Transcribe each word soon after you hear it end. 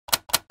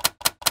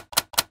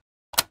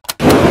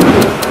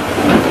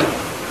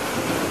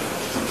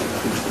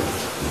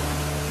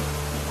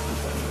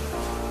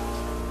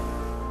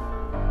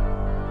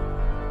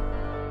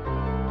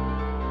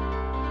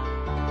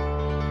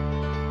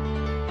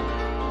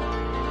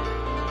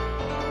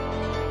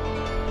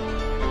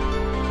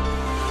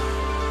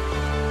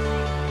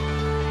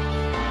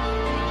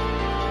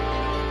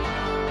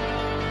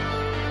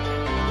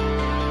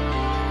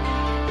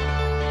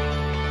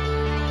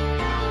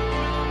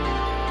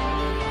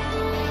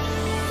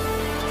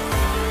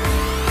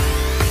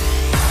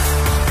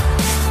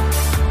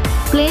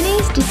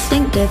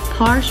distinctive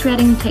power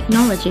shredding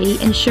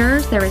technology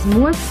ensures there is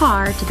more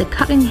power to the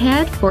cutting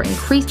head for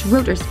increased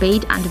rotor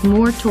speed and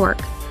more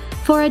torque.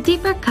 For a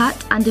deeper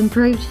cut and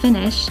improved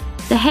finish,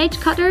 the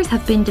Hedgecutters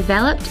have been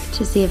developed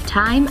to save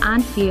time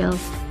and fuel,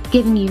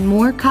 giving you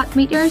more cut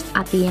meters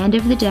at the end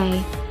of the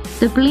day.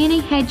 The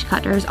Blaney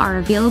Hedgecutters are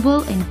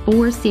available in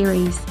 4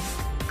 series: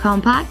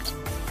 Compact,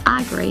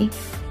 Agri,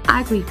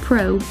 Agri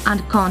Pro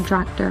and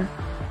Contractor.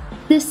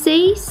 The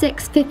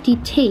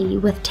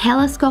C650T with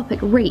telescopic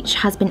reach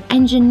has been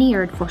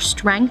engineered for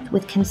strength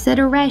with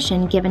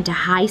consideration given to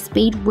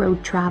high-speed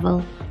road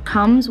travel.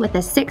 Comes with a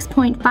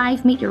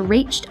 6.5 metre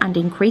reach and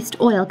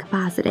increased oil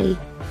capacity.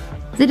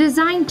 The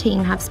design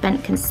team have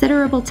spent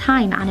considerable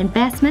time and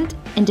investment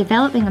in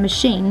developing a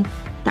machine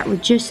that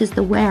reduces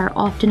the wear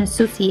often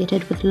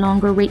associated with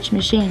longer reach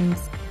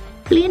machines.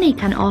 Blaney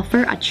can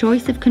offer a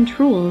choice of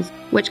controls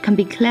which can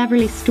be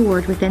cleverly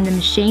stored within the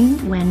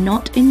machine when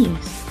not in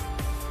use.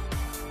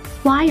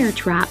 Wire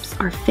traps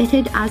are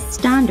fitted as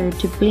standard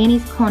to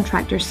Blaney's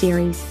Contractor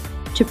series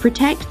to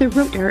protect the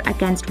rotor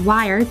against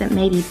wire that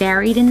may be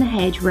buried in the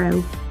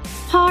hedgerow.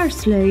 Power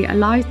slew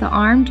allows the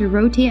arm to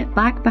rotate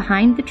back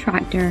behind the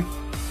tractor,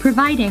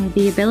 providing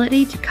the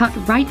ability to cut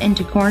right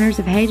into corners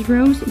of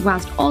hedgerows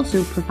whilst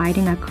also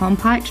providing a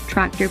compact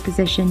tractor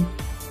position.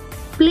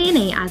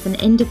 Blaney as an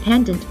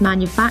independent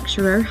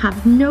manufacturer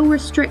have no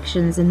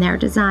restrictions in their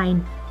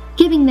design,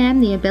 giving them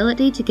the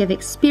ability to give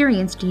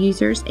experienced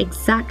users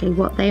exactly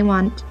what they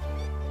want.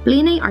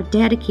 Blaney are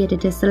dedicated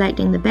to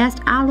selecting the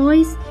best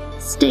alloys,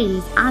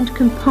 steels and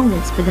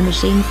components for the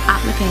machine's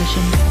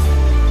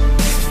application.